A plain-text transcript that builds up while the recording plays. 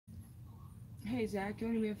Hey Zach, you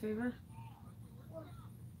want to do me a favor?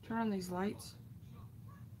 Turn on these lights.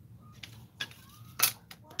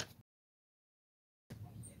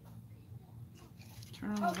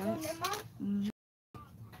 Turn on the lights.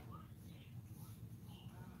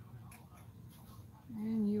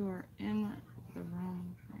 And you are in the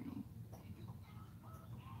wrong thing.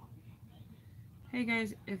 Hey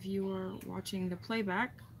guys, if you are watching the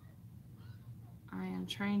playback, I am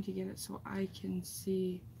trying to get it so I can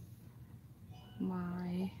see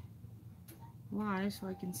my live, so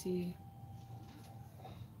I can see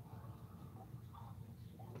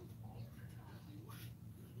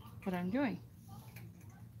what I'm doing.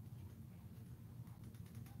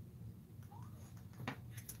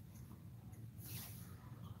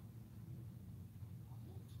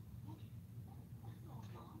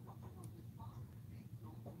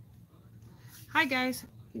 Hi guys,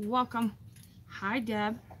 welcome. Hi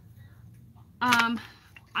Deb.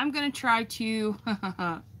 I'm gonna try to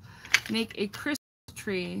make a Christmas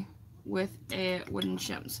tree with a wooden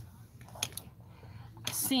shims.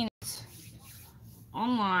 I've seen it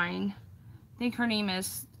online. I think her name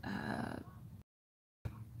is the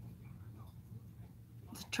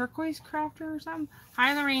Turquoise Crafter or something.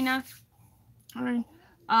 Hi Lorena. Alright.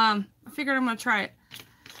 I figured I'm gonna try it.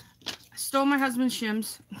 I stole my husband's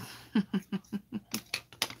shims. We're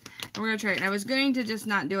gonna try it. I was going to just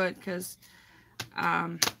not do it because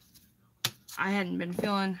I hadn't been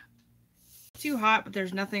feeling too hot, but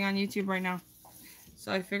there's nothing on YouTube right now,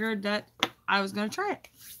 so I figured that I was gonna try it.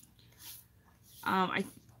 I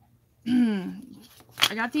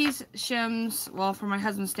got these shims, well, from my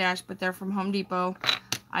husband's stash, but they're from Home Depot.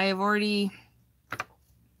 I have already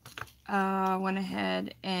went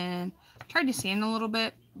ahead and tried to sand a little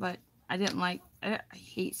bit, but I didn't like. I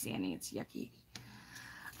hate sanding. It's yucky.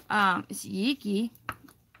 It's yucky.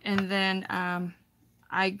 And then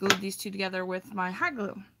I glued these two together with my hot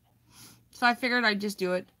glue. So I figured I'd just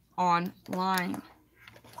do it online.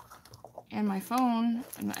 And my phone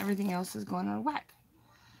and everything else is going out of whack.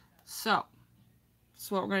 So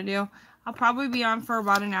that's what we're going to do. I'll probably be on for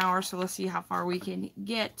about an hour, so let's see how far we can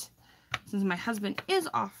get. Since my husband is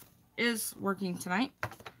working tonight,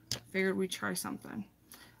 figured we'd try something.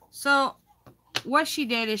 So what she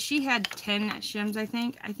did is she had 10 shims, I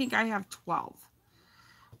think. I think I have 12.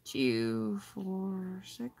 2, 4,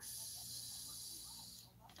 6.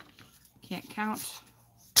 Can't count.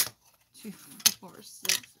 2, 4,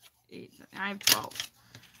 6, 8. I have 12.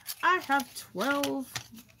 I have 12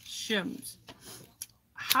 shims.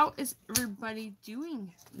 How is everybody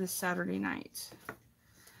doing this Saturday night?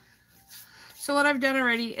 So what I've done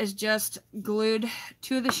already is just glued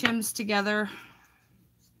 2 of the shims together.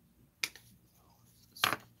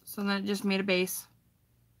 So then it just made a base.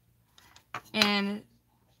 And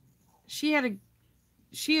she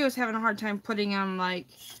was having a hard time putting them like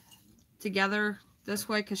together this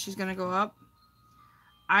way because she's gonna go up.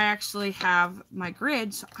 I actually have my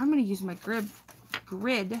grid, so I'm gonna use my grid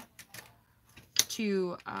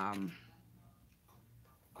to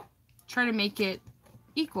try to make it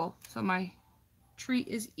equal, so my tree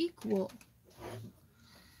is equal.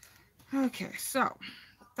 Okay, so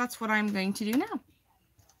that's what I'm going to do now.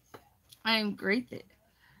 I am great.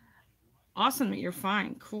 Awesome that you're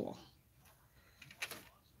fine. Cool.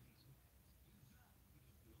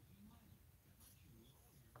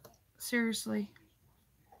 Seriously.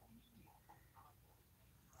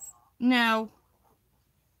 No.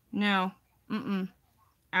 No.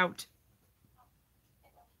 Out.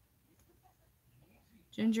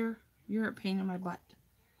 Ginger, you're a pain in my butt.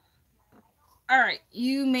 Alright,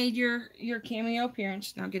 you made your cameo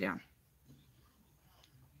appearance. Now get down.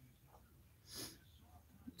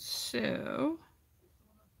 So...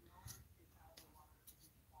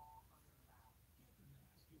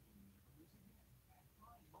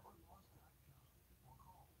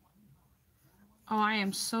 Oh, I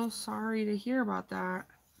am so sorry to hear about that.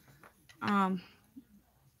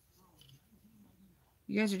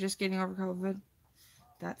 You guys are just getting over COVID.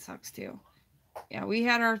 That sucks too. Yeah, we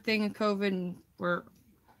had our thing of COVID and we're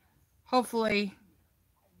hopefully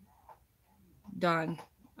done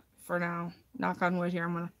for now. Knock on wood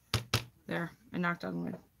here. There, I knocked on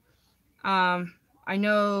wood. I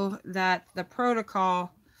know that the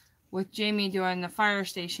protocol with Jamie doing the fire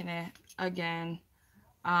station again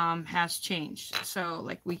has changed. So,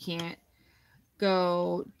 like, we can't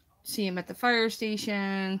go see him at the fire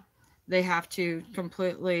station. They have to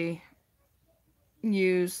completely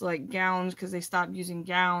use, like, gowns because they stopped using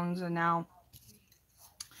gowns, and now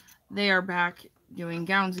they are back doing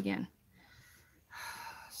gowns again.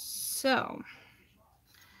 So,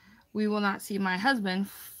 we will not see my husband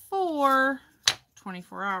for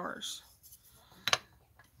 24 hours.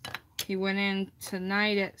 He went in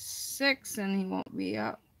tonight at 6 and he won't be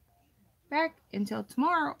up back until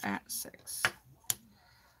tomorrow at 6.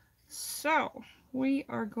 So we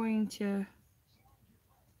are going to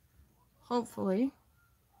hopefully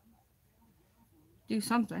do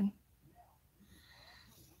something.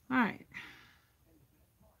 Alright.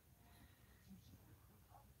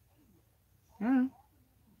 I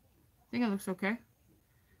think it looks okay.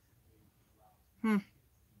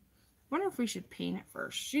 Wonder if we should paint it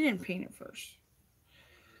first. She didn't paint it first.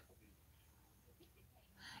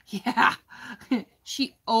 Yeah.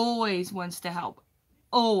 She always wants to help.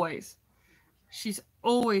 Always. She's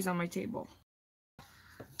always on my table.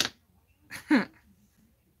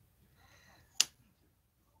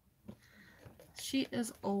 She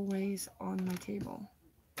is always on my table.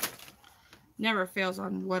 Never fails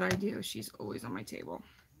on what I do. She's always on my table.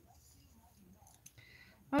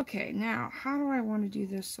 Okay, now, how do I want to do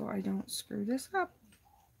this so I don't screw this up?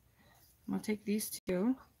 I'm going to take these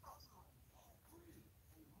two.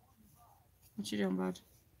 What you doing, bud?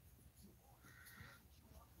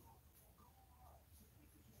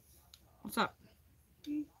 What's up?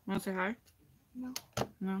 Want to say hi? No.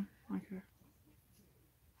 No? Okay.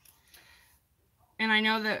 And I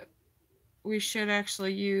know that we should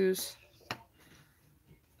actually use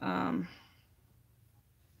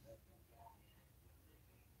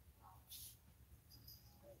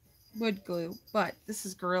wood glue, but this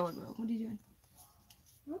is Gorilla Glue. What are you doing?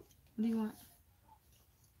 What do you want?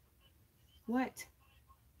 What?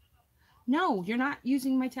 No, you're not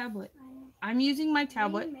using my tablet. I'm using my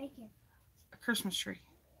tablet. What are you making? A Christmas tree.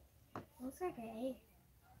 Looks like an egg.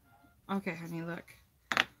 Okay, honey, look.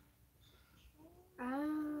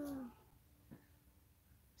 Oh.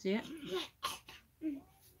 See it?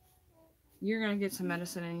 You're going to get some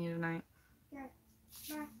medicine in you tonight.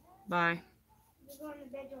 Yeah. Bye. We're going to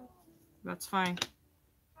bed. That's fine.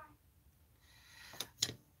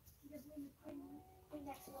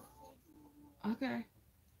 Okay.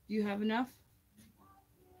 Do you have enough?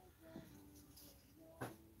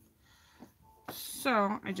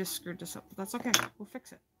 So, I just screwed this up, but that's okay. We'll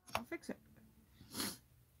fix it. We'll fix it.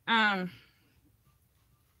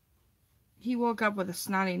 He woke up with a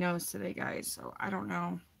snotty nose today, guys, so I don't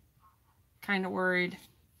know. Kind of worried.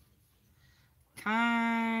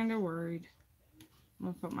 Kind of worried. I'm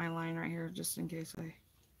going to put my line right here just in case I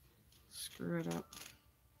screw it up.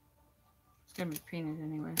 It's going to be painted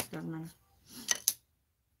anyway, so it doesn't matter.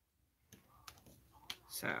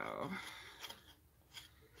 So,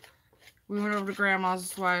 we went over to Grandma's.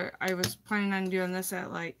 That's why I was planning on doing this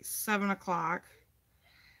at like 7 o'clock.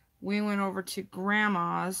 We went over to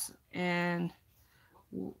Grandma's, and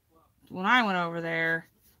when I went over there,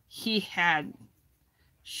 he had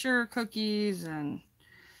sugar cookies and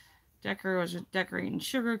was decorating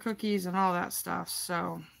sugar cookies and all that stuff.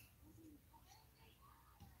 So,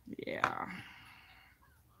 yeah.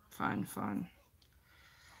 Fun.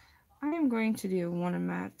 I am going to do one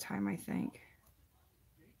at a time, I think.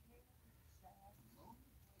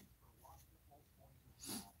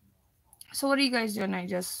 So what are you guys doing tonight?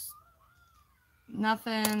 Just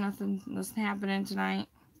nothing happening tonight?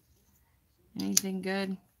 Anything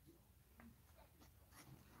good?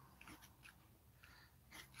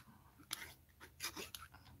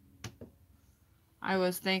 I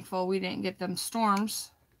was thankful we didn't get them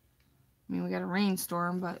storms. I mean, we got a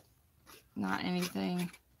rainstorm, but not anything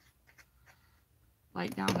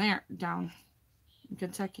like down in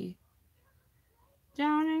Kentucky.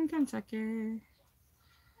 Down in Kentucky.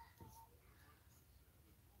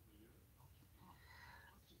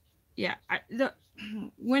 Yeah,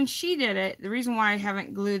 when she did it, the reason why I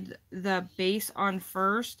haven't glued the base on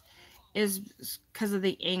first is because of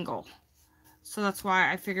the angle. So that's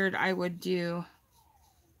why I figured I would do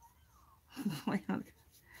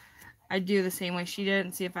I'd do the same way she did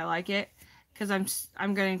and see if I like it, because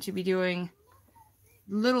I'm going to be doing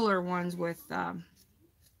littler ones with what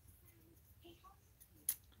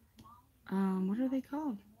are they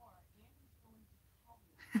called?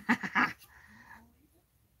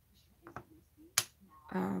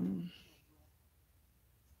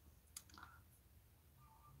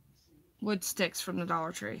 Wood sticks from the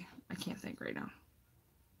Dollar Tree. I can't think right now.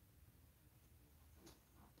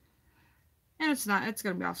 And it's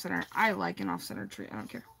going to be off-center. I like an off-center tree. I don't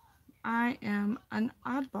care. I am an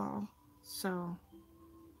oddball, so.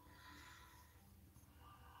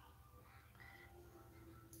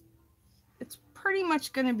 It's pretty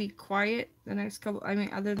much going to be quiet the next couple,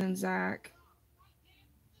 other than Zach.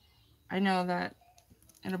 I know that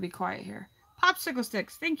it'll be quiet here. Popsicle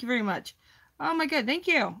sticks. Thank you very much. Oh my god, thank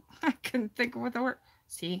you. I couldn't think of what the word.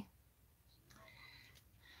 See?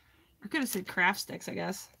 I could have said craft sticks, I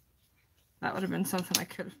guess. That would have been something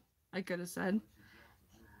I could have said.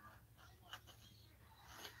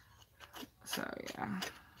 So yeah.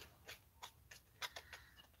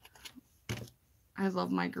 I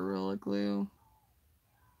love my Gorilla Glue.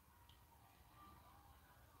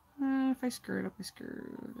 If I screw it up, I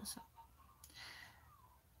screw this up.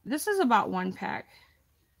 This is about 1 pack.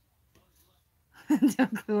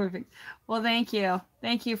 Well, thank you.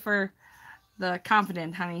 Thank you for the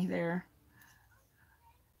confident honey there.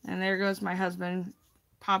 And there goes my husband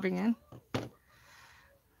popping in. Are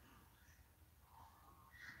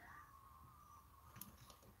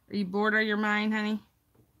you bored out of your mind, honey?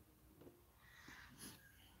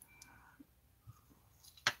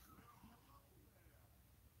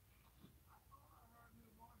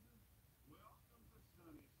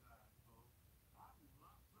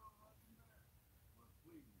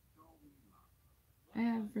 I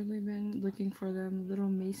have really been looking for them little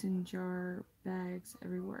mason jar bags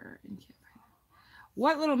everywhere and can't find them.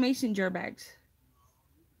 What little mason jar bags?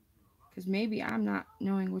 Because maybe I'm not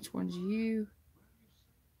knowing which ones you...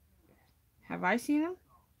 Have I seen them?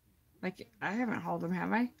 Like, I haven't hauled them,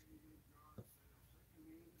 have I?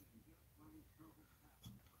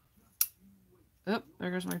 Oh,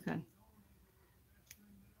 there goes my pen.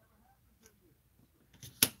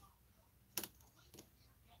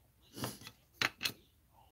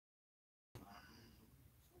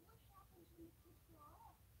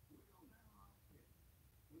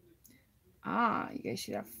 Ah, you guys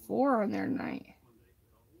should have 4 on there tonight.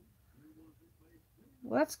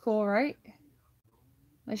 Well, that's cool, right?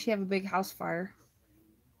 Unless you have a big house fire.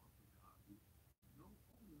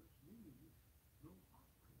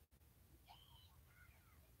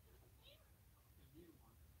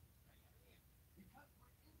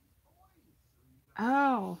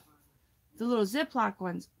 Oh, the little Ziploc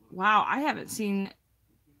ones. Wow, I have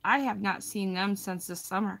not seen them since this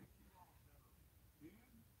summer.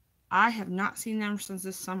 I have not seen them since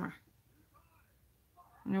this summer.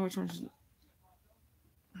 I know which ones.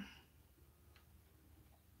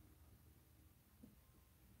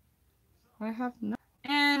 I have no.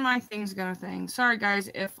 And my thing's gonna thing. Sorry guys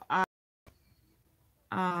if our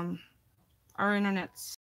internet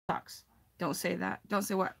sucks. Don't say that. Don't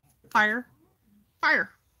say what? Fire.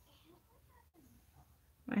 Fire.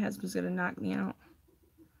 My husband's gonna knock me out.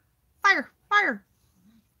 Fire. Fire.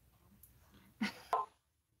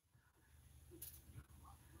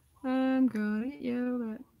 I'm gonna get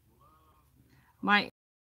yelled at. My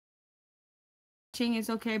watching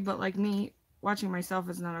is okay, but like me, watching myself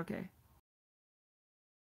is not okay.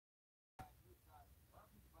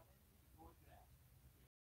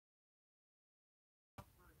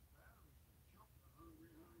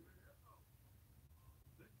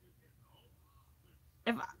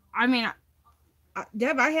 If I mean,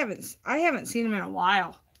 Deb, I haven't seen them in a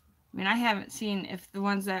while. I mean, I haven't seen if the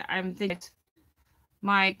ones that I'm thinking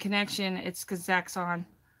my connection. It's because Zach's on.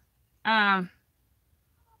 I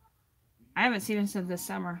haven't seen him since this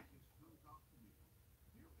summer.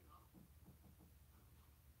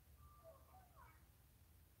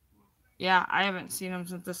 Yeah, I haven't seen him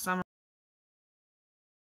since this summer.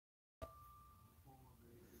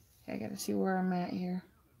 Okay, I gotta see where I'm at here.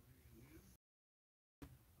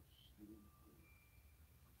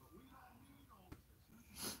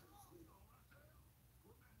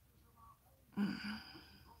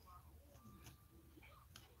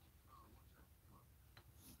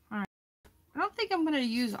 Alright. I don't think I'm gonna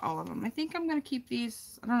use all of them. I think I'm gonna keep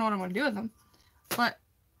these. I don't know what I'm gonna do with them. But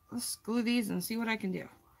let's glue these and see what I can do.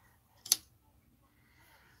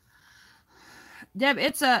 Deb,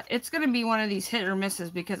 it's gonna be one of these hit or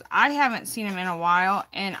misses because I haven't seen them in a while,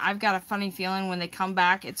 and I've got a funny feeling when they come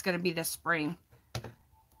back, it's gonna be this spring.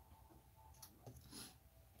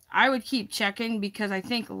 I would keep checking because I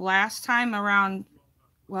think last time around,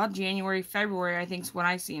 well, January, February, I think is when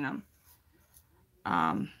I seen them.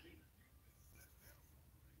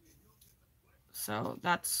 So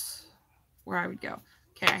that's where I would go.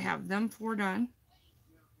 Okay, I have them 4 done.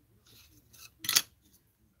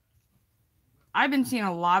 I've been seeing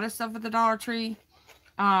a lot of stuff at the Dollar Tree.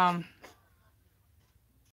 Hi,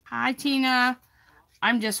 Tina.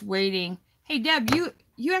 I'm just waiting. Hey, Deb,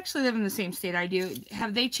 you actually live in the same state I do.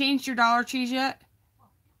 Have they changed your Dollar Trees yet?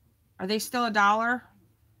 Are they still $1?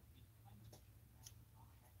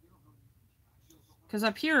 Because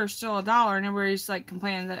up here are still $1, and everybody's like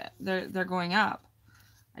complaining that they're going up.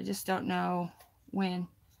 I just don't know when.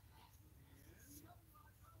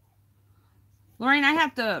 Lorraine, I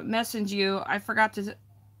have to message you. I forgot to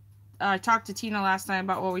talk to Tina last night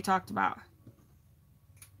about what we talked about.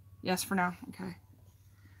 Yes, for now. Okay.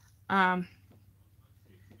 I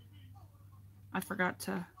forgot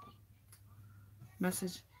to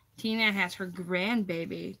Message. Tina has her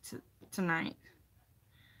grandbaby tonight.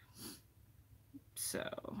 So,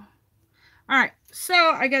 alright. So,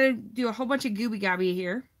 I gotta do a whole bunch of gooby gobby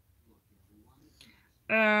here.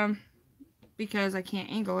 Because I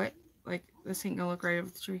can't angle it. Like, this ain't gonna look right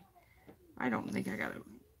over the tree. I don't think I got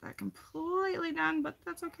that completely done, but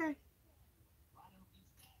that's okay.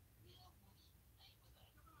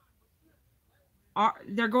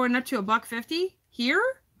 They're going up to $1.50 here?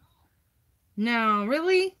 No,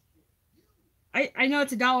 really? I know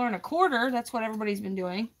it's $1.25. That's what everybody's been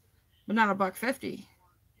doing, but not $1.50.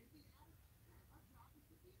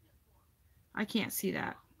 I can't see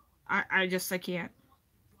that. I can't.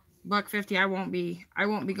 $1.50. I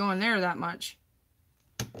won't be going there that much.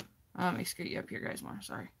 Let me scoot you up here, guys, more.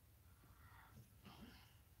 Sorry.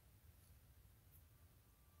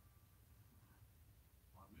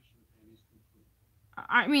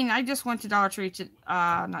 I mean, I just went to Dollar Tree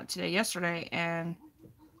not today, yesterday, and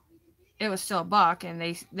it was still $1, and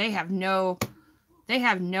they have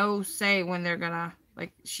no say when they're gonna,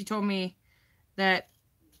 like, she told me that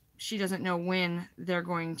she doesn't know when they're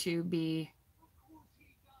going to be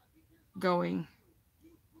going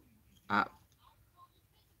up.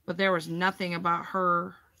 But there was nothing about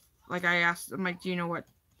her. Like, I asked, I'm like, do you know what,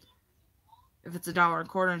 if it's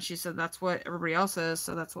 $1.25? And she said that's what everybody else is,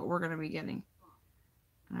 so that's what we're gonna be getting.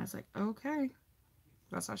 And I was like, okay.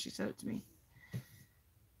 That's how she said it to me.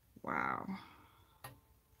 Wow.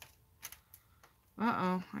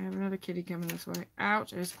 Uh-oh, I have another kitty coming this way.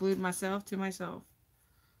 Ouch, I just glued myself to myself.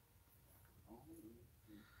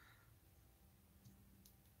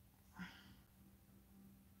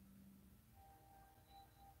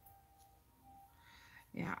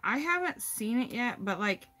 Yeah, I haven't seen it yet, but,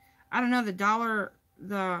 like, I don't know,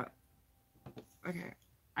 okay,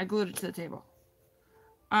 I glued it to the table.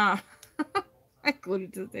 I glued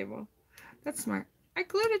it to the table. That's smart. I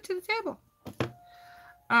glued it to the table.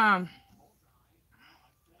 I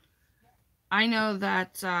know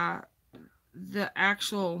that, the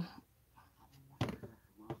actual,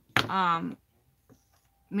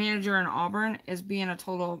 manager in Auburn is being a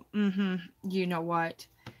total, you know what,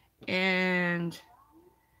 and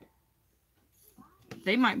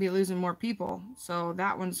they might be losing more people, so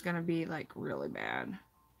that one's gonna be, like, really bad,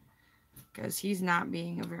 because he's not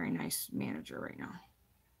being a very nice manager right now.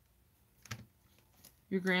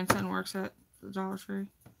 Your grandson works at the Dollar Tree?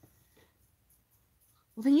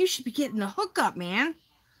 Well, then you should be getting the hookup, man.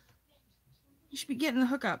 You should be getting the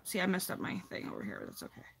hookup. See, I messed up my thing over here. That's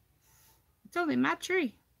okay. It's only my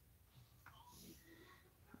tree.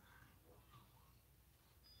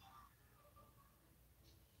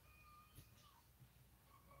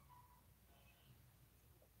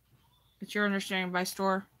 It's your understanding by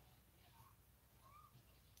store.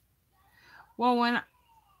 Well,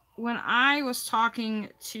 when I was talking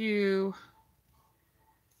to,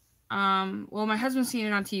 well, my husband seen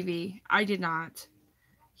it on TV. I did not.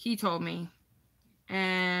 He told me.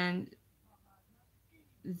 And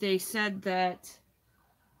they said that,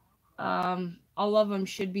 all of them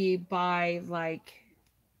should be by, like,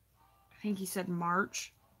 I think he said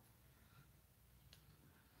March.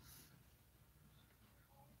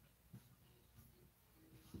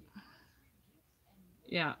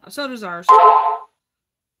 Yeah, so does ours.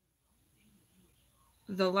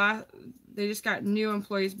 They just got new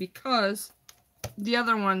employees because the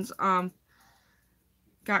other ones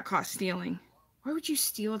got caught stealing. Why would you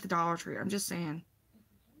steal at the Dollar Tree? I'm just saying.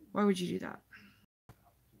 Why would you do that?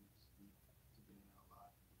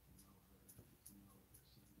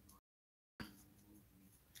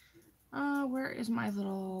 Where is my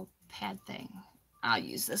little pad thing? I'll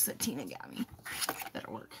use this that Tina got me.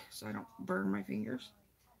 That'll work so I don't burn my fingers.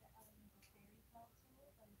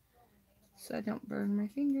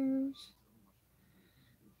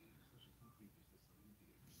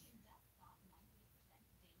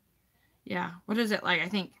 Yeah, what is it like? I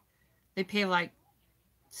think they pay like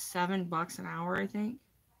 $7 an hour, I think.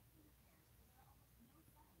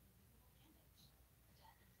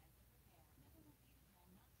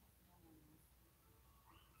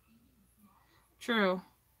 True.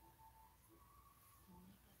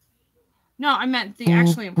 No, I meant the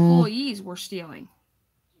actual employees were stealing.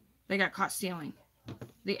 They got caught stealing.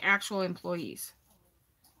 The actual employees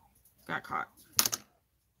got caught.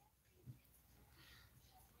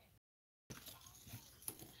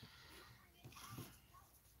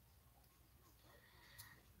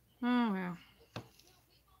 Oh, well.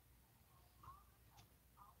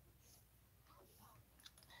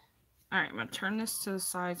 Alright, I'm going to turn this to the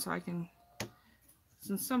side so I can,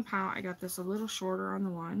 since somehow I got this a little shorter on the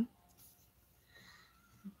one.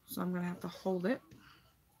 So I'm going to have to hold it.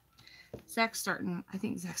 I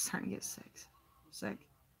think Zach's starting to get sick.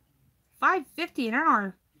 $5.50 an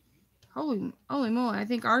hour. Holy moly! I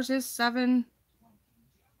think ours is $7.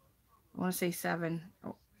 I want to say $7,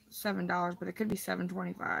 but it could be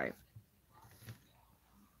 $7.25.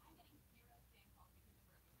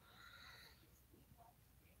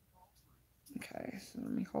 Okay, so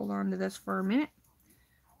let me hold on to this for a minute.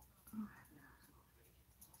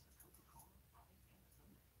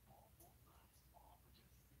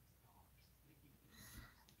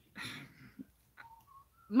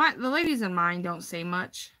 The ladies in mine don't say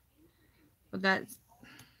much, but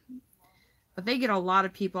they get a lot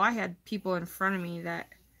of people. I had people in front of me that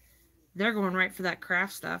they're going right for that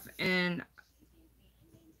craft stuff, and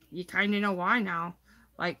you kind of know why now.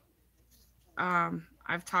 Like,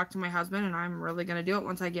 I've talked to my husband, and I'm really gonna do it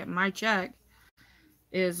once I get my check.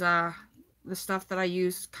 Is the stuff that I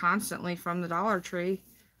use constantly from the Dollar Tree,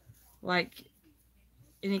 like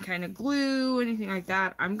any kind of glue, anything like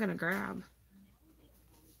that, I'm gonna grab.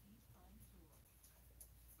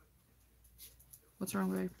 What's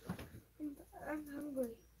wrong, babe? I'm hungry.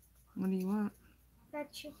 What do you want?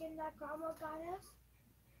 That chicken that Grandma got us?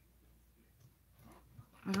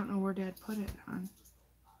 I don't know where Dad put it, hon.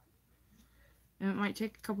 And it might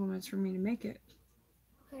take a couple minutes for me to make it.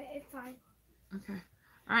 Okay, it's fine. Okay.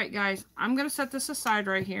 Alright, guys. I'm going to set this aside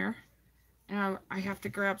right here. And I have to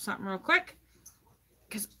grab something real quick.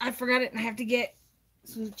 Because I forgot it and I have to get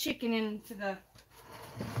some chicken into the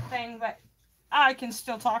thing. But I can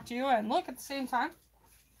still talk to you and look at the same time.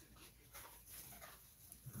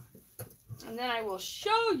 And then I will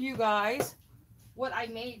show you guys what I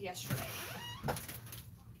made yesterday.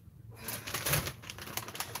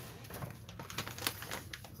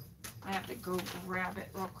 I have to go grab it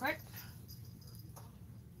real quick.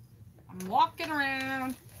 I'm walking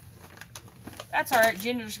around. That's alright.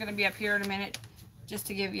 Ginger's going to be up here in a minute just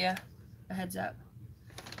to give you a heads up.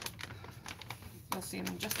 You'll see him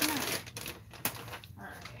in just a minute.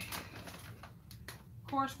 Alright. Of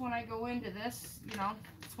course, when I go into this, you know,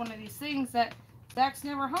 it's one of these things that Zach's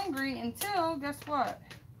never hungry until, guess what?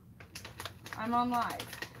 I'm on live.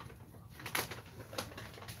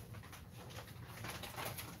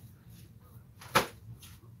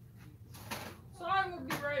 So I will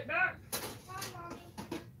be right back. Hi, Mommy.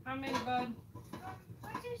 How many, bud?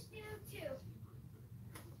 I just do two.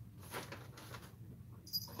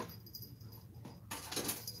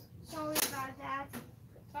 Sorry about that.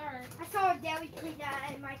 Sorry. I saw a Dairy Queen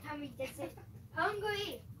and my tummy just said,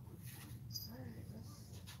 hungry.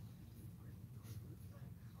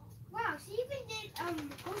 Wow, she even did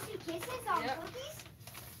Hostess Kisses on Yep. cookies?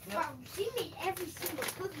 Yep. Wow, she made every single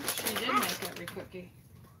cookie She did had. make every cookie.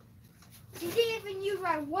 She didn't even use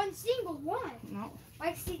like one single one. No.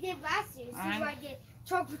 Like she did last year. She like did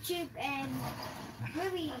chocolate chip and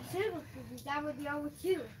really sugar cookies. That would be over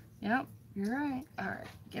two. Yep, you're right. Alright,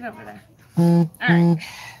 get over there. Alright.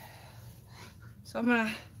 So I'm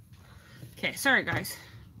gonna... Okay, sorry guys.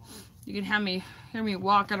 You can hear me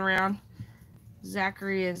walking around.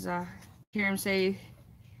 Zachary is, hear him say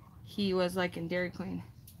he was like in Dairy Queen.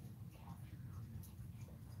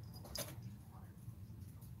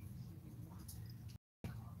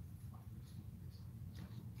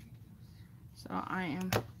 So I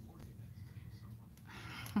am...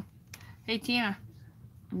 Hey Tina,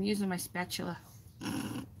 I'm using my spatula.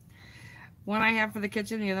 One I have for the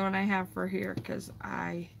kitchen, the other one I have for here, because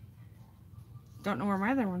I don't know where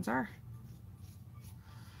my other ones are.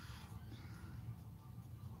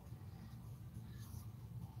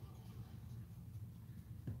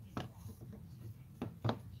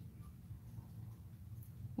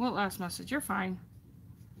 What last message? You're fine.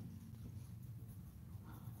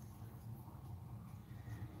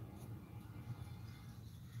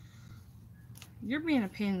 You're being a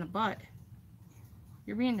pain in the butt.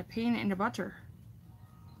 You're being a pain in the butter.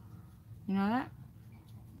 You know that?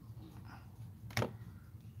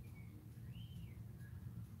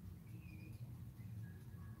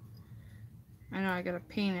 I know I gotta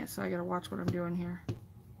paint it, so I gotta watch what I'm doing here.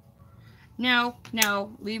 No,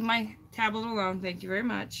 no, leave my tablet alone. Thank you very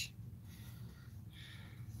much.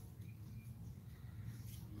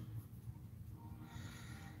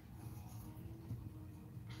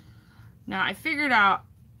 Now, I figured out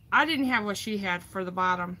I didn't have what she had for the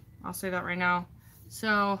bottom. I'll say that right now.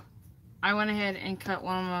 So, I went ahead and cut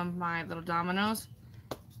one of my little dominoes.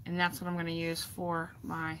 And that's what I'm going to use for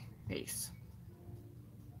my base.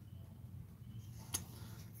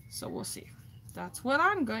 So, we'll see. That's what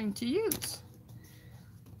I'm going to use.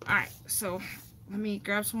 Alright, so let me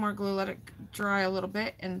grab some more glue, let it dry a little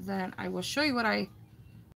bit, and then I will show you what I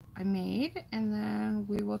made, and then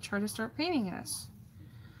we will try to start painting this.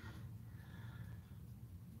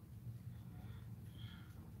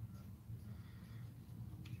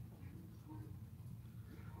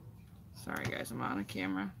 Sorry guys, I'm on a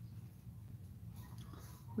camera.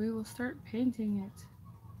 We will start painting it.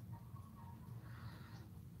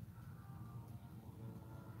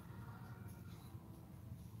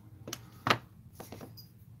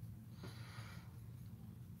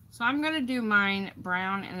 So I'm going to do mine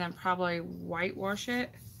brown and then probably whitewash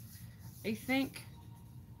it, I think.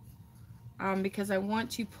 Because I want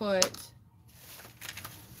to put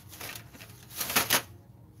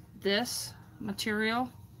this material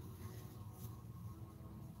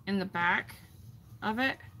in the back of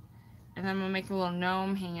it. And then I'm going to make a little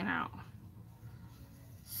gnome hanging out.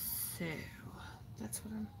 So, that's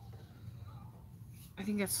what I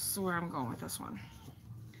think that's where I'm going with this one.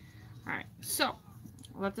 Alright, so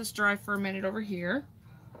let this dry for a minute over here.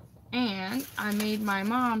 And I made my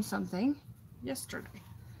mom something yesterday.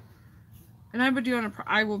 And I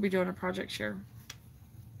will be doing a project share.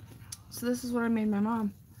 So this is what I made my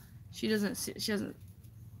mom. She doesn't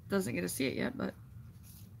get to see it yet, but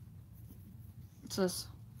it says.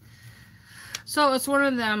 So it's one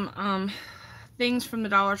of them things from the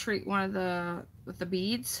Dollar Tree, with the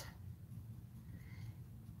beads.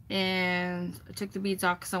 And I took the beads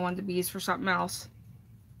off because I wanted the beads for something else.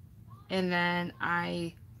 And then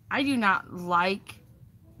I do not like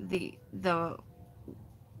the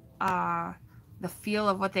feel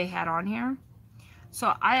of what they had on here.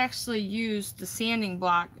 So I actually used the sanding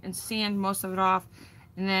block and sand most of it off,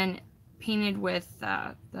 and then painted with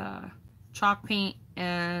the chalk paint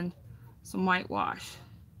and some whitewash.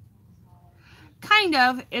 Kind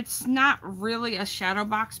of. It's not really a shadow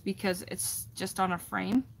box because it's just on a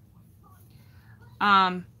frame.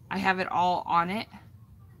 I have it all on it.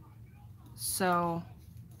 So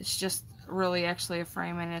it's just really actually a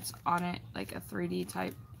frame, and it's on it like a 3D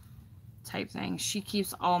type thing. She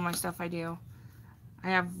keeps all my stuff I do. I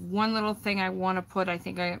have one little thing I want to put, I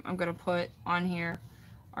think I'm going to put on here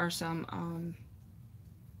are some,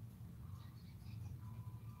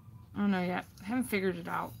 I don't know yet. I haven't figured it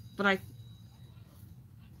out. But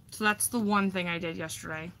so that's the one thing I did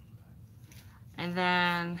yesterday. And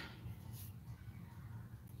then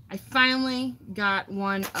I finally got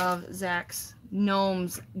one of Zach's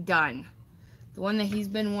gnomes done. The one that he's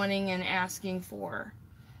been wanting and asking for.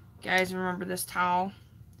 Guys, remember this towel?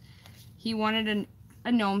 He wanted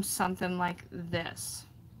a gnome something like this.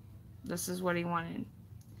 This is what he wanted.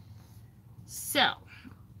 So,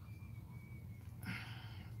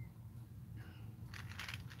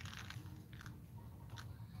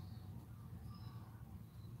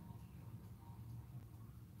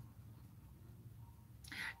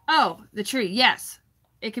 oh, the tree, yes.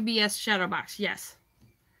 It could be a shadow box, yes.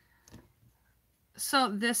 So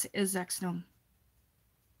this is Zach's gnome.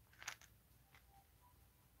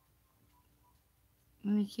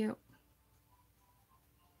 Isn't he cute?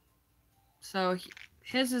 So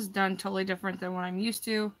his is done totally different than what I'm used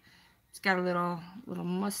to. It's got a little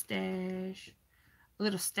mustache, a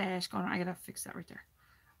little stash going on. I gotta fix that right there.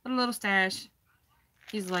 A little stash.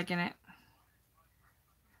 He's liking it.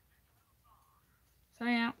 So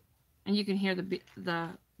yeah, and you can hear the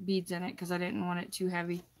beads in it because I didn't want it too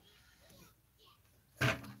heavy. So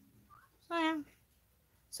yeah.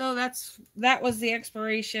 So that was the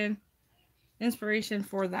inspiration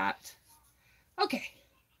for that. Okay.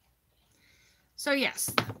 So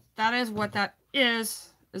yes, that is what that is.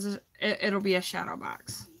 It'll be a shadow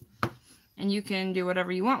box. And you can do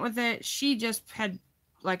whatever you want with it. She just had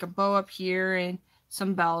like a bow up here and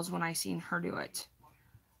some bells when I seen her do it.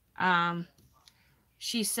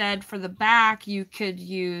 She said for the back, you could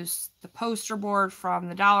use the poster board from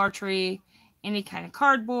the Dollar Tree, any kind of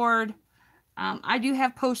cardboard. I do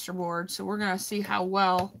have poster board, so we're going to see how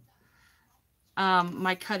well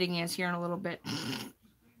my cutting is here in a little bit.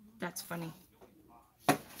 That's funny.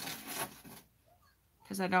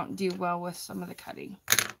 Because I don't do well with some of the cutting.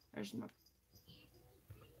 There's my...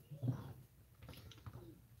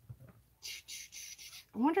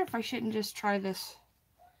 I wonder if I shouldn't just try this.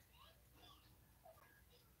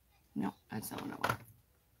 No, that's not what I want.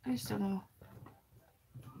 I just don't know.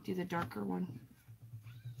 Do the darker one.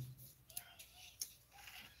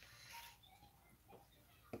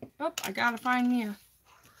 Oh, I gotta find me a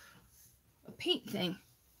paint thing.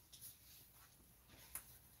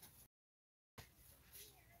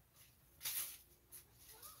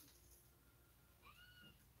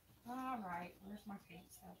 Alright, where's my paint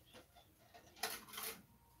stuff?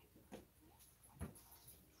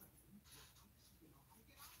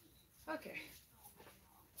 Okay.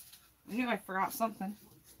 I knew I forgot something.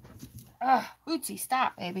 Ugh, Bootsy,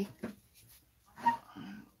 stop, baby.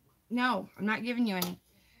 No, I'm not giving you any.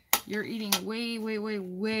 You're eating way, way, way,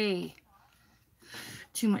 way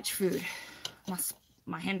too much food.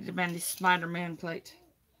 my handy dandy Spider-Man plate.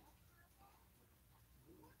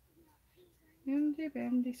 Handy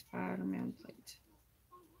dandy Spider-Man plate.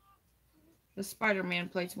 The Spider-Man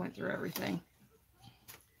plates went through everything.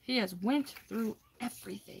 He has went through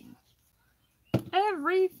everything.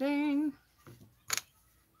 Everything.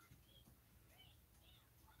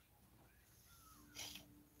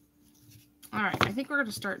 Alright, I think we're going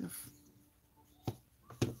to start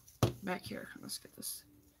back here. Let's get this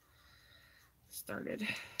started.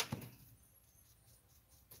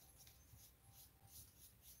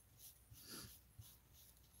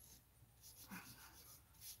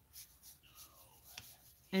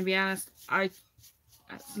 And to be honest,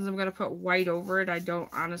 since I'm going to put white over it, I don't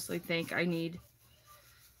honestly think I need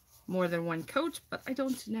more than one coat, but I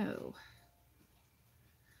don't know.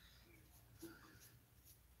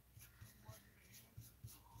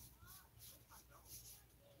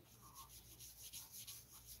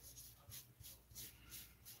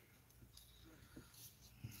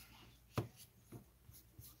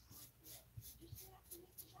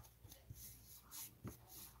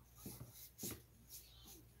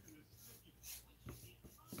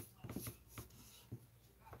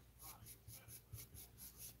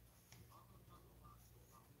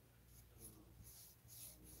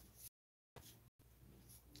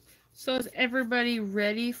 So is everybody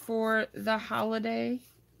ready for the holiday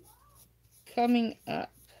coming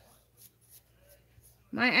up?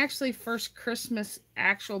 My actually first Christmas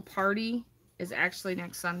actual party is actually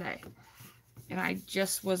next Sunday. And I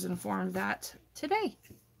just was informed that today.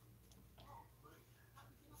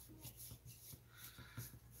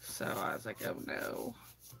 So I was like, oh no.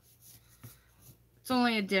 It's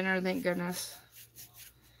only a dinner, thank goodness.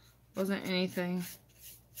 Wasn't anything.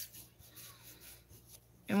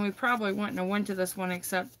 And we probably wouldn't have went to this one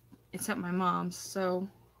except my mom's. So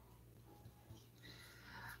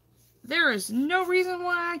there is no reason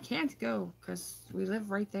why I can't go, because we live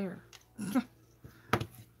right there.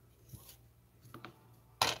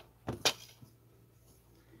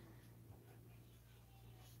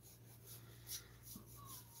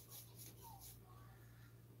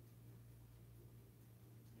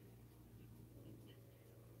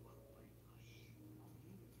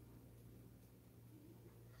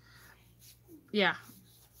 Yeah.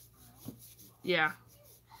 Yeah.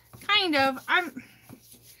 Kind of.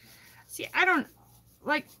 See, I don't,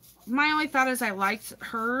 like, my only thought is I liked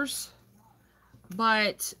hers,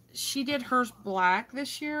 but she did hers black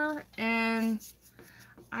this year, and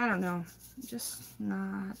I don't know, just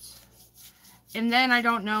not. And then I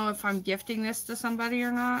don't know if I'm gifting this to somebody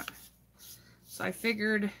or not, so I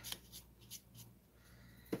figured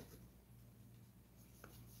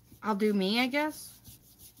I'll do me, I guess.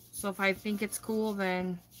 So if I think it's cool,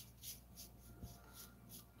 then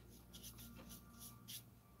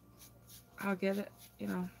I'll get it, you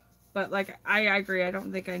know. But, like, I agree. I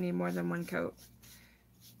don't think I need more than one coat.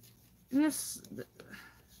 And this...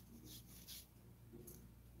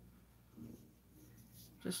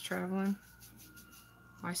 Just traveling.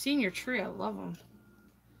 Oh, I seen your tree. I love them.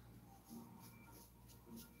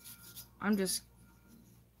 I'm just...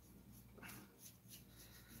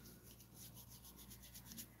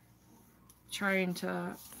 trying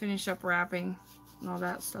to finish up wrapping and all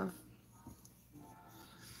that stuff.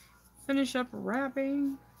 Finish up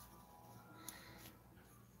wrapping.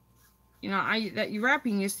 You know,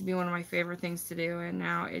 wrapping used to be one of my favorite things to do, and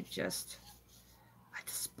now it just, I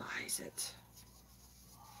despise it.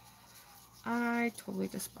 I totally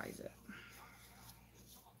despise it.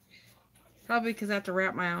 Probably because I have to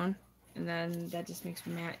wrap my own, and then that just makes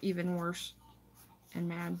me mad, even worse and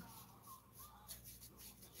mad.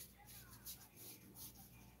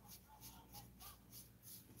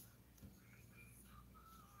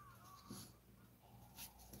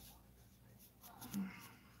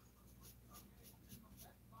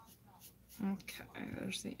 Okay,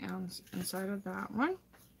 there's the ends inside of that one.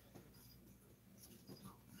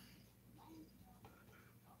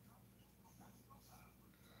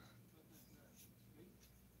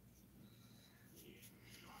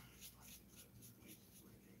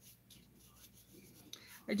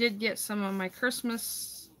 I did get some of my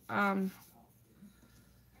Christmas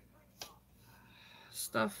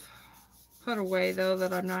stuff put away, though,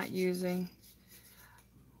 that I'm not using.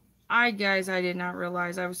 Guys, I did not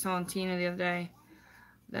realize. I was telling Tina the other day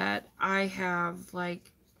that I have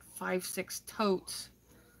like 5-6 totes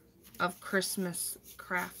of Christmas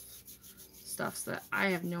craft stuffs that I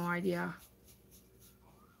have no idea.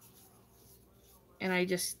 And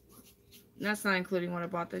that's not including what I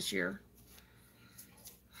bought this year.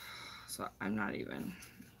 So I'm not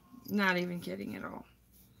even kidding at all.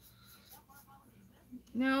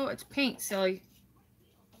 No, it's paint, silly.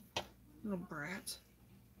 Little brat.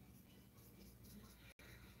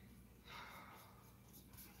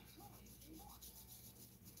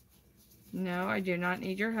 No, I do not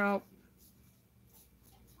need your help.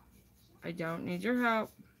 I don't need your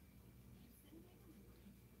help.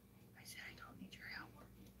 I said I don't need your help.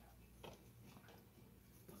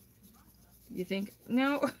 You think?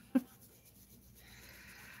 No.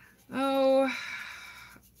 Oh.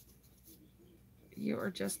 You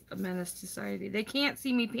are just a menace to society. They can't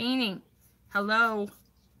see me painting. Hello?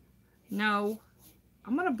 No.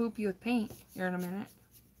 I'm gonna boop you with paint here in a minute.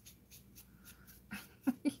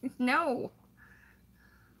 No.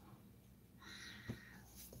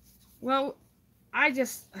 Well, I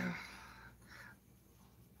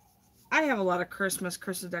have a lot of Christmas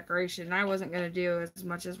decoration, and I wasn't going to do as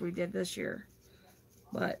much as we did this year.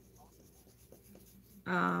 But,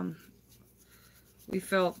 we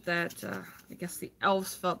felt that, I guess the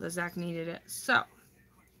elves felt that Zach needed it. So,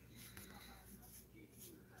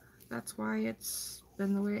 that's why it's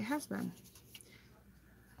been the way it has been.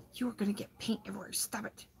 You are going to get paint everywhere. Stop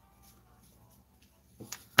it.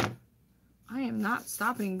 I am not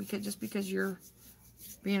stopping just because you're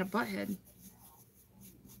being a butthead.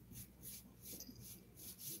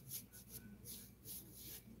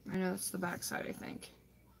 I know it's the back side, I think.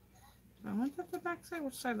 I went up the back side.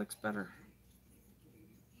 Which side looks better?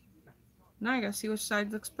 Now I gotta see which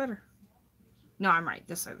side looks better. No, I'm right.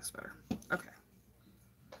 This side looks better. Okay.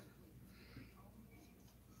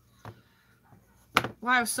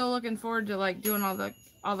 Well, I was so looking forward to like doing all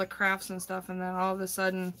the crafts and stuff, and then all of a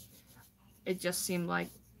sudden, it just seemed like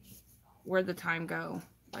where'd the time go?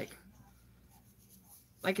 Like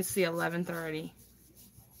it's the 11th already.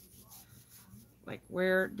 Like,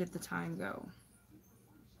 where did the time go?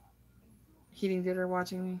 Heating dinner,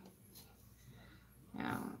 watching me.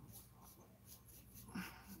 Yeah.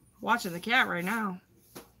 Watching the cat right now.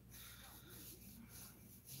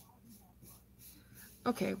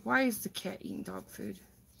 Okay, why is the cat eating dog food?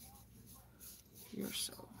 You're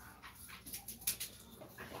so...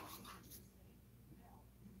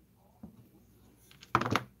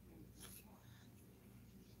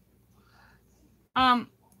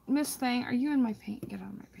 Miss Thing, are you in my paint? Get out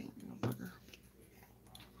of my paint, little bugger.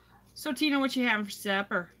 So, Tina, what you having for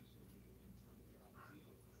supper?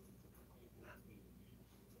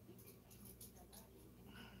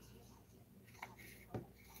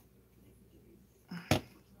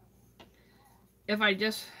 If I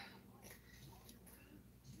just...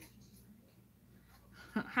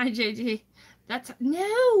 Hi, JG. That's... No!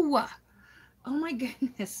 Oh, my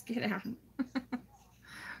goodness. Get out. You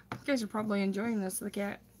guys are probably enjoying this, the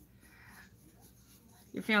cat.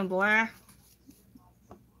 You're feeling blah?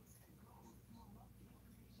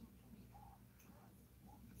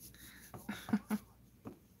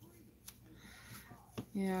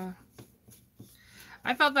 Yeah.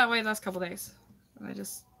 I felt that way the last couple days. I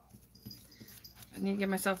need to get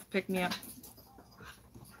myself a pick-me-up.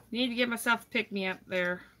 Need to get myself a pick-me-up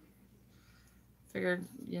there. Figured,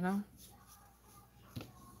 you know.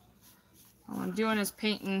 All I'm doing is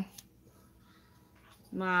painting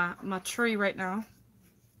my tree right now.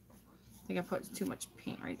 I think I put too much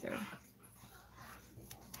paint right there.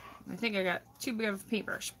 I think I got too big of a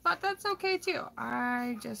paintbrush, but that's okay too.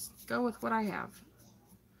 I just go with what I have.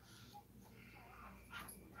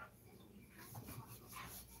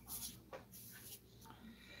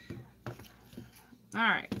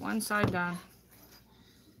 Alright, one side done.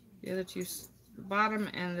 The other two, the bottom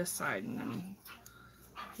and this side, and then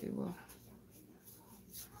we will.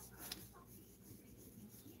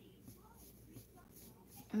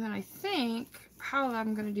 And then I think how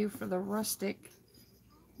I'm going to do for the rustic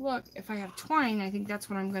look, if I have twine, I think that's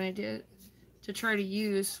what I'm going to do to try to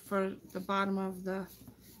use for the bottom of the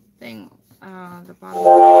thing. The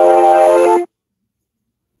bottom.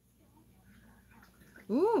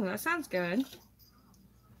 Ooh, that sounds good.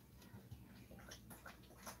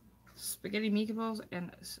 Spaghetti meatballs and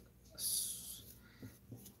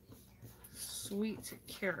sweet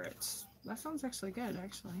carrots. That sounds actually good,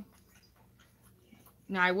 actually.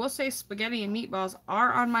 Now, I will say spaghetti and meatballs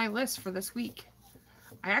are on my list for this week.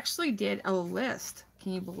 I actually did a list.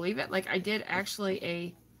 Can you believe it? Like, I did actually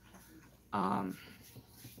a, I'll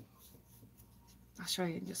show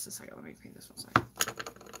you in just a second. Let me paint this one side.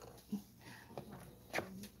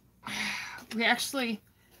 We actually,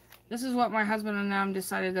 this is what my husband and I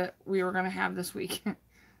decided that we were going to have this week. I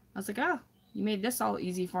was like, oh, you made this all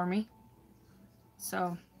easy for me.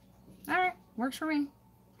 So, alright, works for me.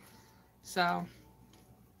 So,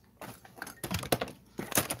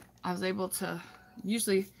 I was able to,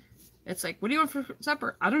 usually, it's like, what do you want for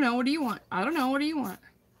supper? I don't know, what do you want? I don't know, what do you want?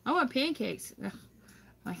 I want pancakes.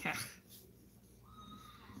 Like,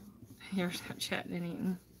 Here's not chatting and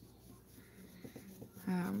eating.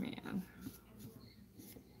 Oh, man.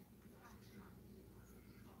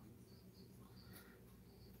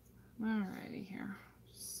 Alrighty here.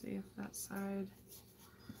 See if that side...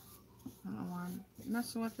 I don't know why I'm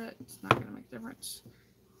messing with it. It's not going to make a difference.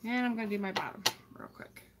 And I'm going to do my bottom real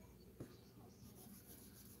quick.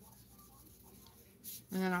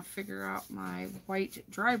 And then I'll figure out my white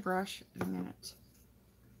dry brush in a minute.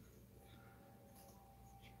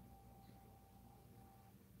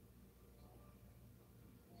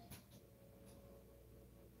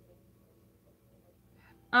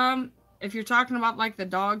 If you're talking about like the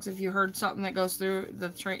dogs, if you heard something that goes through the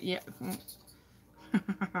train, yeah.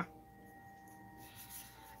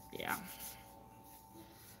 Yeah.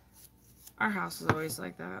 Our house is always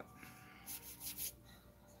like that.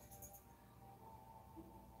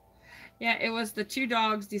 Yeah, it was the two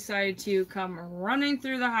dogs decided to come running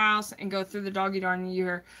through the house and go through the doggy door, and you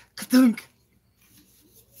hear ka-thunk.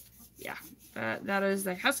 Yeah, that is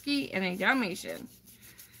a husky and a Dalmatian.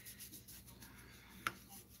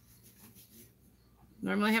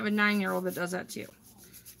 Normally I have a 9-year-old that does that too,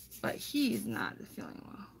 but he's not feeling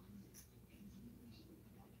well.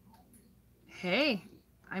 Hey,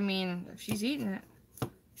 I mean, if she's eating it,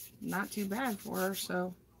 not too bad for her,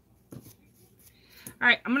 so.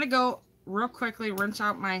 Alright, I'm going to go real quickly rinse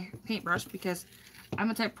out my paintbrush because I'm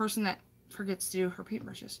the type of person that forgets to do her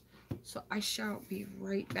paintbrushes. So I shall be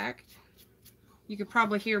right back. You could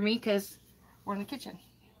probably hear me because we're in the kitchen.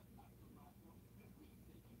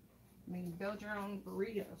 I mean, build your own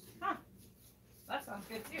burritos. Huh. That sounds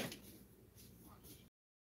good too.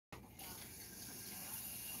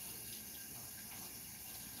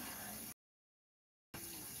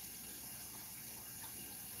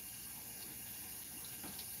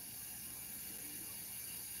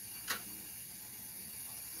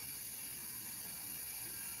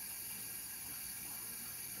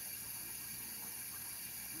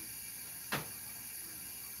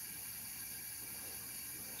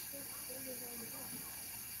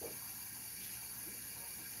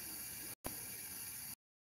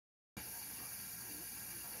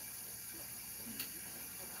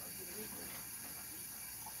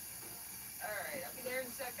 Alright, I'll be there in a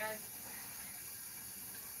sec, guys.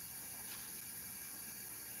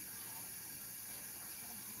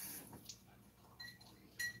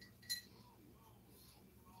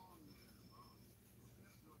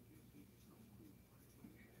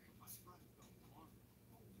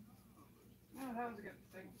 Oh, that was a good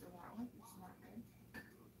thing for that one. It's not good.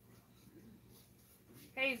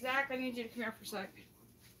 Hey, Zach, I need you to come here for a sec.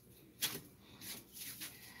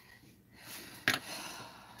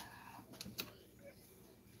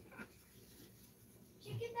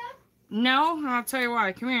 No, I'll tell you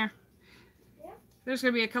why. Come here. Yeah. There's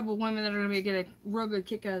going to be a couple women that are going to get a real good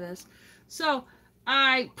kick out of this. So,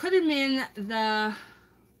 I put them in the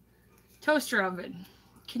toaster oven.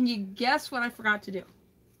 Can you guess what I forgot to do?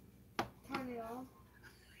 Turn it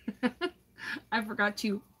off. I forgot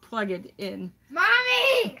to plug it in.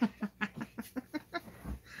 Mommy!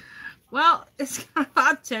 Well, it's got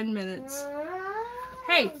about 10 minutes.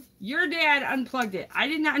 Hey, your dad unplugged it. I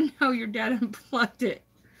did not know your dad unplugged it.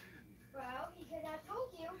 Well, because I told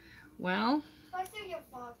you. Well, What's your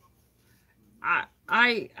fault?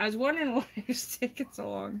 I was wondering why it was taking so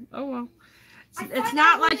long. Oh well. It's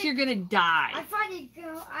not like you're gonna die. I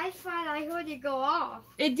thought I heard it go off.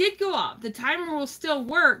 It did go off. The timer will still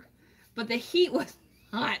work, but the heat was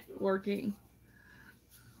not working.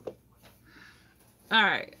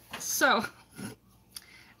 Alright, so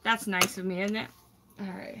that's nice of me, isn't it?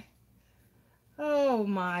 Alright. Oh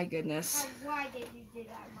my goodness. Why did you do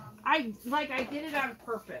that, Mom? I did it on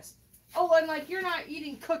purpose. Oh, and like you're not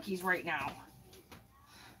eating cookies right now.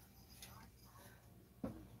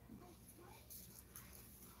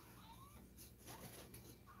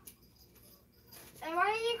 Am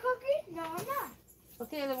I eating cookies? No, I'm not.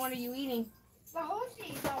 Okay, then what are you eating? The whole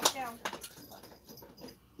seed's off down.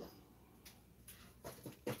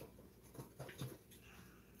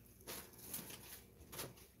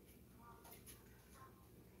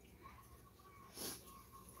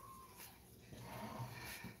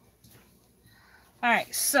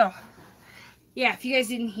 Alright, so, yeah, if you guys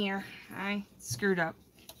didn't hear, I screwed up.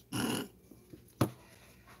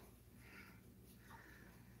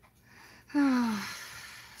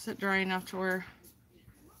 Is it dry enough to where...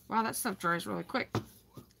 Wow, that stuff dries really quick.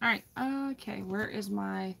 Alright, okay, where is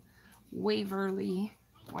my Waverly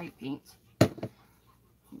white paint? Go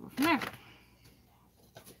from there.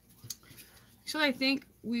 Actually, I think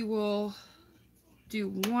we will do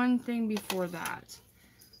one thing before that.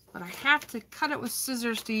 But I have to cut it with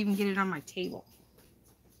scissors to even get it on my table.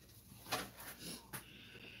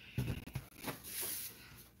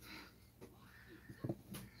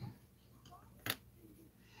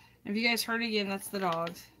 If you guys heard again, that's the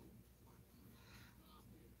dogs.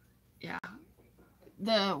 Yeah.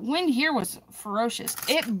 The wind here was ferocious.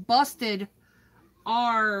 It busted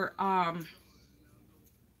our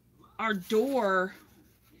door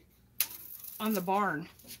on the barn.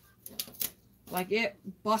 Like, it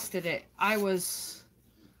busted it. I went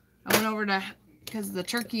over to, because the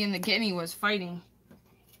turkey and the guinea was fighting.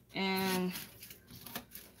 And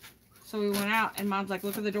so we went out, and Mom's like,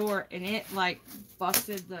 look at the door. And it, like,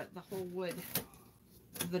 busted the whole wood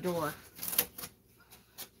of the door.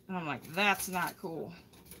 And I'm like, that's not cool.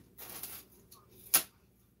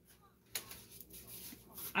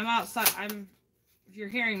 I'm outside. If you're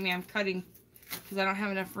hearing me, I'm cutting because I don't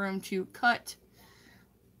have enough room to cut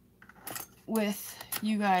with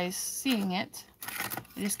you guys seeing it.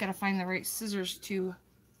 I just got to find the right scissors to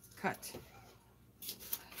cut.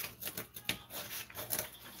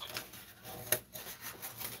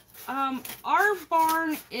 Our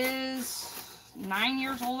barn is 9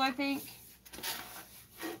 years old, I think.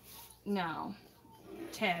 No,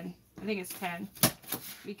 10. I think it's 10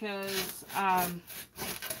 because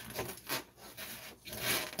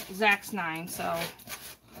Zach's 9, so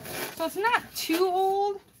it's not too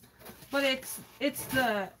old, but it's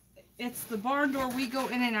the barn door we go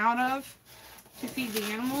in and out of to feed the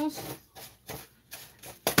animals.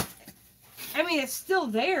 I mean, it's still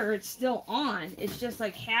there, it's still on. It's just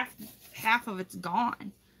like half of it's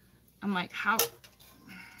gone. I'm like, how?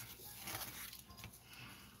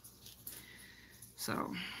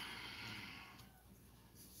 So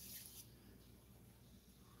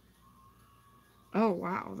oh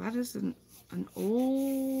wow, that is an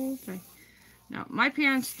old thing. Now my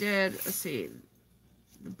parents did, let's see,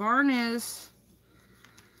 the barn is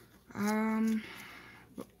about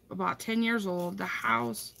 10 years old. The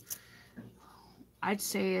house, I'd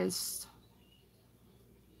say, is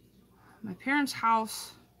my parents'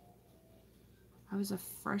 house. I was a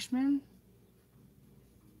freshman,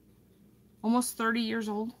 almost 30 years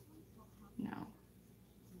old. No,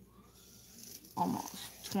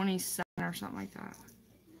 almost 27 or something like that,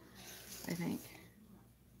 I think.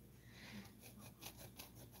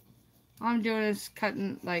 All I'm doing is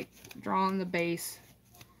cutting, like, drawing the base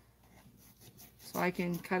so I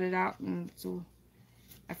can cut it out. And so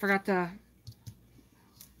I forgot to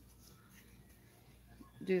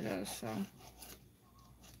do this, so.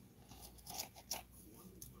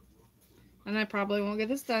 And I probably won't get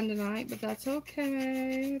this done tonight, but that's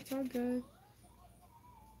okay. It's all good.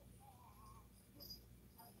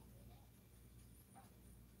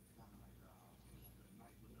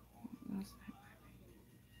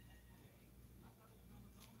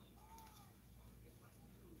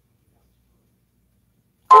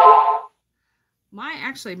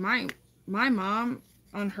 My mom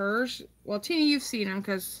on hers, well, Tina, you've seen them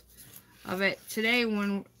because of it. Today,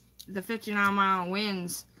 when the 59-mile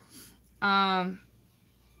winds, I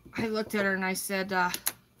looked at her and I said,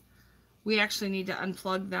 we actually need to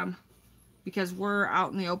unplug them because we're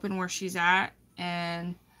out in the open where she's at,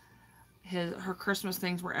 and her Christmas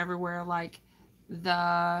things were everywhere. Like,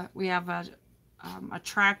 we have a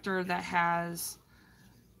tractor that has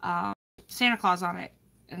Santa Claus on it,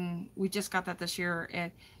 and we just got that this year, and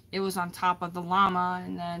it was on top of the llama.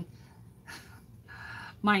 And then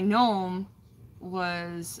my gnome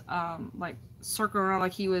was like circling around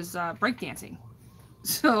like he was breakdancing.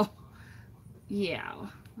 So yeah,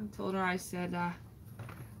 I told her, I said,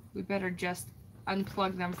 we better just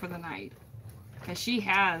unplug them for the night, because she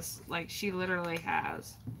has, like, she literally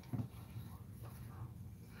has.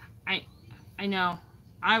 I know,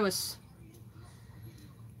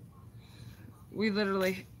 we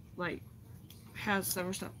literally, like, has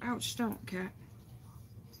several stuff. Ouch, don't, cat.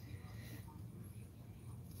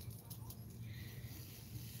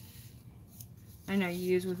 I know,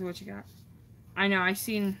 you use with what you got. I know, I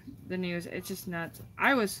seen the news. It's just nuts.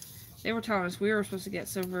 They were telling us we were supposed to get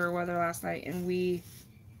severe weather last night, and we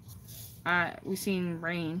seen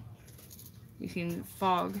rain. We seen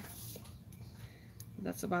fog.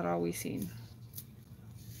 That's about all we seen.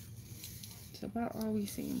 It's about all we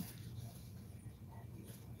seen.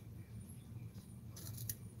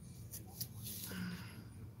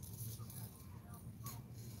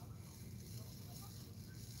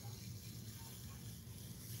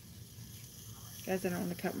 Guys, I don't want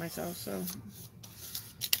to cut myself, so.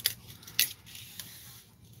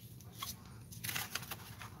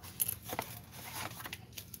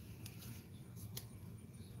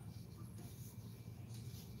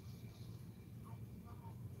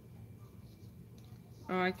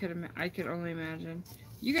 Oh, I could only imagine.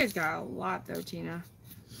 You guys got a lot though, Tina.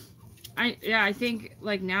 I think,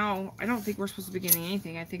 like, now, I don't think we're supposed to be getting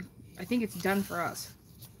anything. I think it's done for us.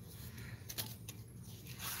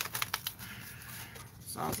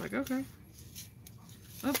 So I was like, okay.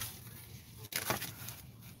 Oh.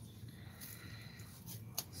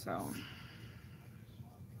 So.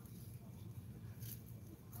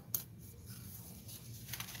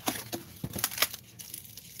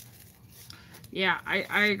 Yeah,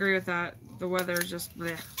 I agree with that. The weather is just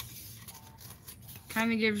bleh.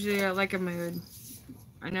 Kind of gives you like a mood.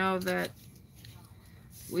 I know that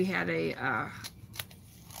we had an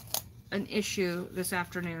issue this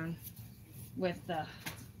afternoon with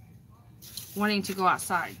wanting to go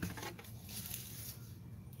outside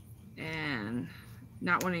and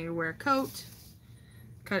not wanting to wear a coat,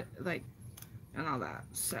 and all that.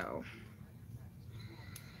 So,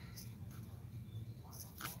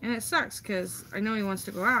 and it sucks because I know he wants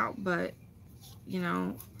to go out, but you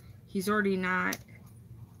know, he's already not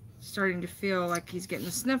starting to feel like he's getting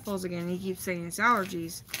the sniffles again. He keeps saying it's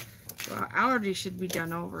allergies. Well, allergies should be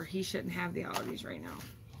done over. He shouldn't have the allergies right now.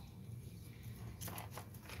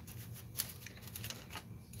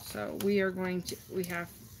 So we have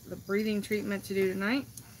the breathing treatment to do tonight.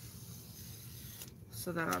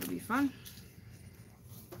 So that ought to be fun.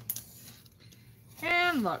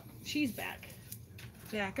 And look, she's back.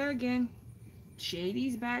 Back again.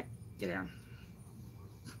 Shady's back. Get down.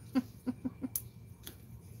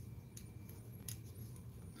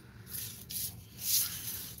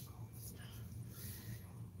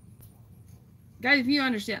 Guys, if you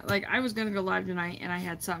understand, like, I was going to go live tonight and I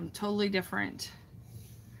had something totally different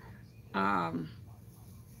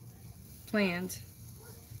planned.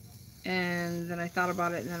 And then I thought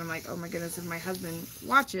about it and then I'm like, oh my goodness, if my husband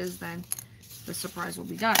watches, then the surprise will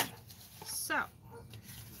be done. So,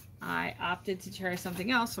 I opted to try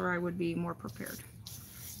something else or I would be more prepared.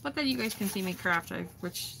 But then you guys can see me craft,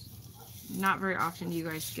 which not very often do you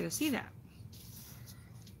guys get to see that.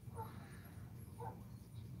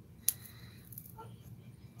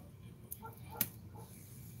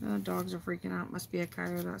 Oh, dogs are freaking out. Must be a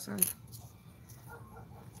coyote outside.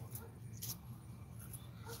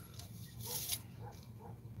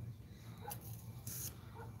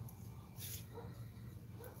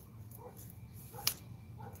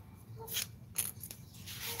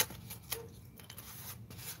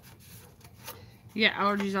 Yeah,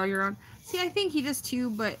 allergies all year round. See, I think he does too,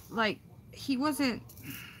 but like he wasn't.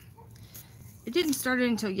 It didn't start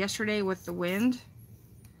until yesterday with the wind,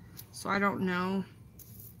 so I don't know.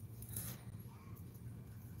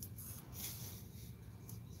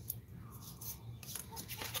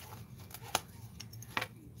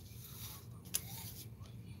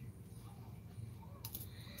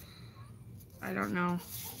 I don't know.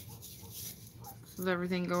 With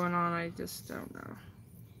everything going on, I just don't know.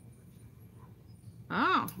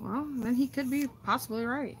 Oh, well, then he could be possibly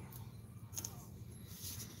right.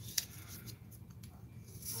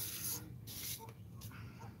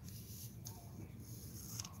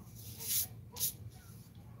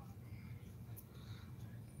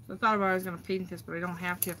 I thought about I was going to paint this, but I don't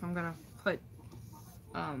have to if I'm going to put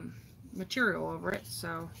material over it,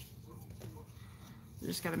 so we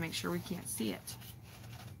just got to make sure we can't see it.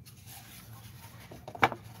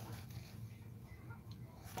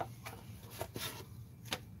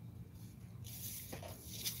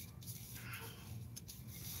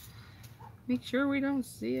 Make sure we don't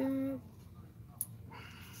see it.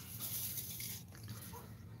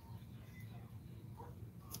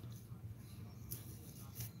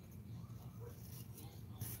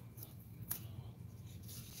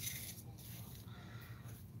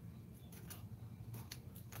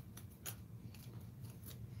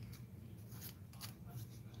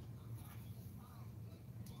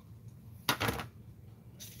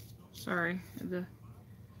 Sorry.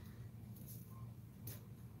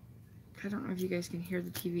 I don't know if you guys can hear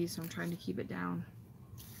the TV, so I'm trying to keep it down.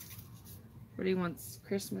 But he wants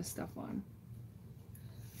Christmas stuff on.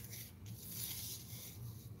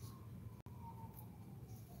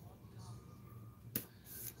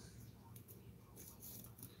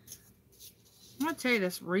 I'm gonna tell you,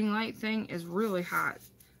 this ring light thing is really hot.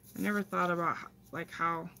 I never thought about like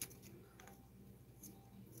how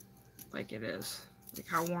like it is. Like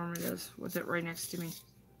how warm it is with it right next to me.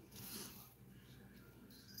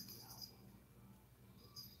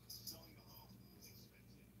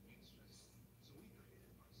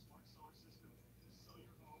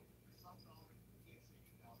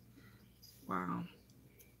 Wow.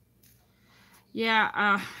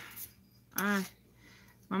 Yeah,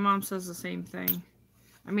 my mom says the same thing.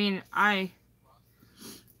 I mean, I'm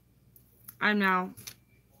now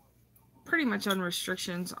pretty much on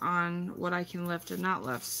restrictions on what I can lift and not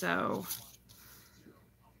lift, so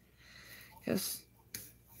because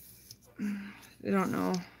they don't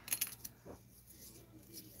know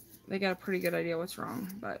they got a pretty good idea what's wrong,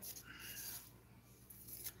 but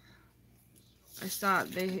I thought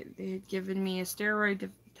they had given me a steroid to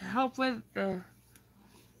help with the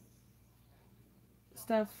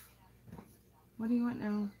stuff. What do you want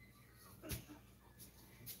now?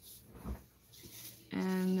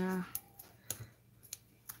 And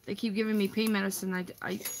they keep giving me pain medicine.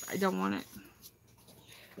 I don't want it.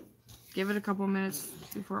 Give it a couple minutes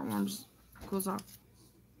before it cools off.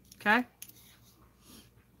 Okay?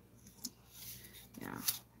 Yeah.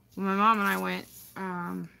 When my mom and I went,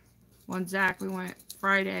 when Zach, we went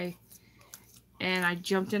Friday, and I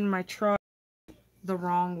jumped in my truck the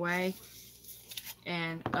wrong way,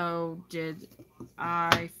 and oh, did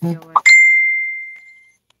I feel it.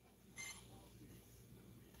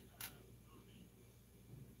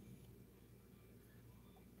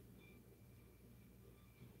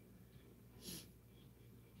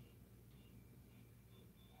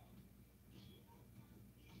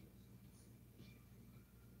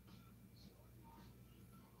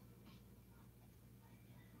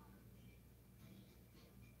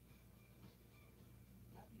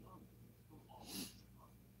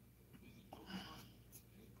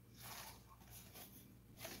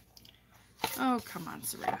 Oh, come on,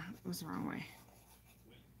 Sabrina. It was the wrong way.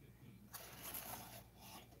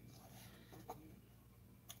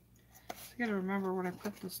 I gotta remember when I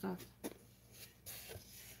put the stuff.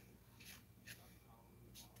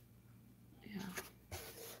 Yeah.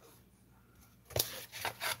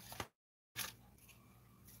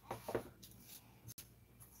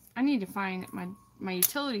 I need to find my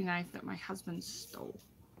utility knife that my husband stole.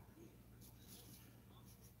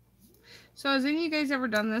 So has any of you guys ever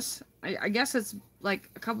done this? I guess it's like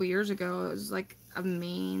a couple years ago. It was like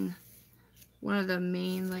one of the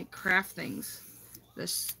main like craft things.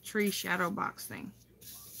 This tree shadow box thing.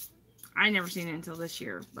 I never seen it until this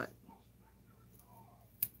year, but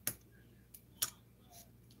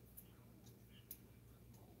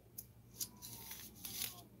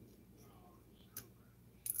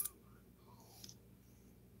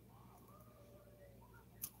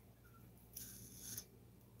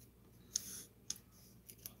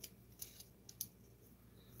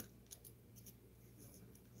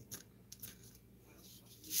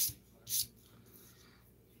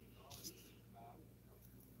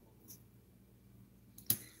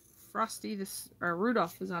Frosty, or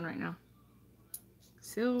Rudolph is on right now.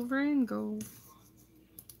 Silver and gold.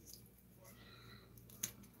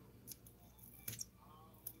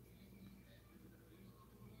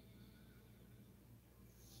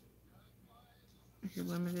 If you're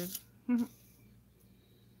limited. The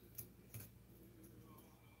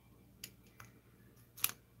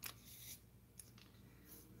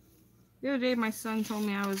other day, my son told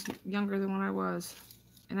me I was younger than what I was,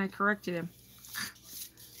 and I corrected him.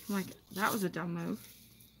 I'm like, that was a dumb move.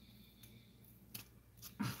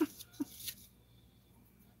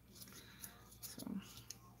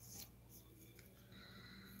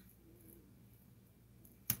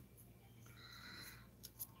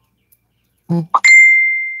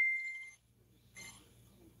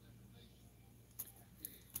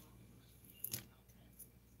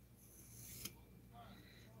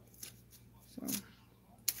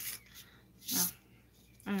 Yeah,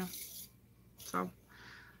 I know. So,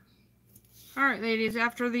 alright, ladies,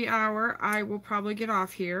 after the hour, I will probably get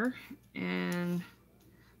off here, and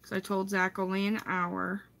because I told Zach only an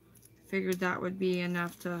hour, figured that would be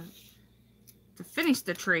enough to finish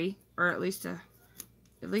the tree, or at least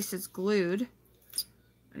it's glued.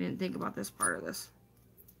 I didn't think about this part of this.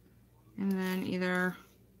 And then either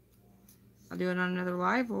I'll do it on another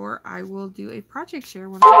live, or I will do a project share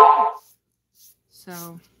when I'm done.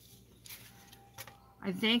 So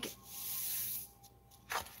I think,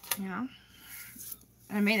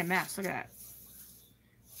 I made a mess. Look at that.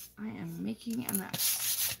 I am making a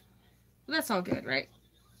mess. But that's all good, right?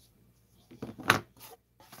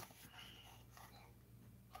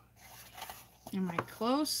 Am I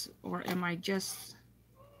close, or am I just...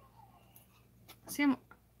 See,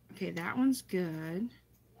 okay, that one's good.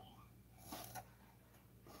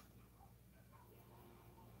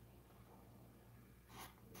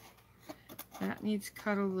 That needs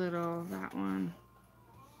cut a little. That one.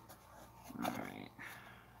 All right.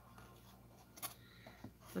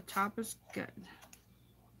 The top is good.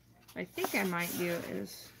 What I think I might do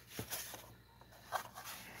is...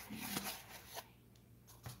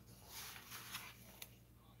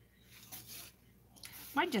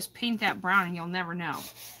 might just paint that brown and you'll never know.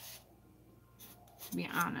 To be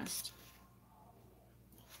honest.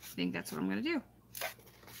 I think that's what I'm going to do.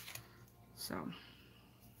 So.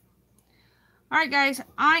 Alright guys,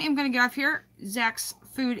 I am going to get off here. Zach's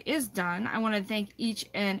food is done. I want to thank each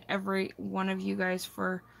and every one of you guys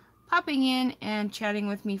for popping in and chatting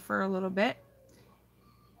with me for a little bit.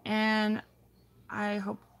 And I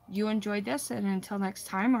hope you enjoyed this. And until next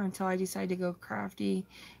time, or until I decide to go crafty,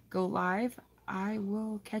 go live, I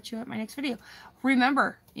will catch you at my next video.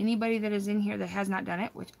 Remember, anybody that is in here that has not done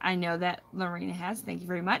it, which I know that Lorena has, thank you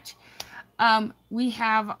very much. We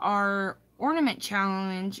have our ornament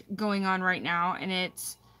challenge going on right now, and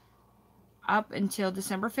it's up until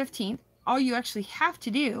December 15th. All you actually have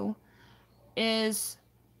to do is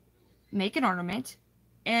make an ornament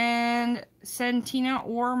and send Tina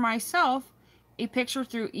or myself a picture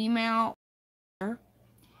through email,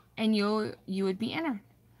 and you would be entered.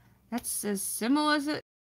 That's as simple as it.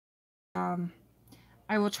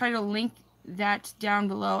 I will try to link that down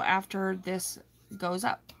below after this goes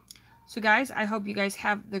up. So guys, I hope you guys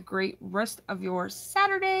have the great rest of your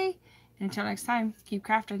Saturday. And until next time, keep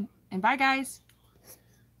crafting. And bye guys.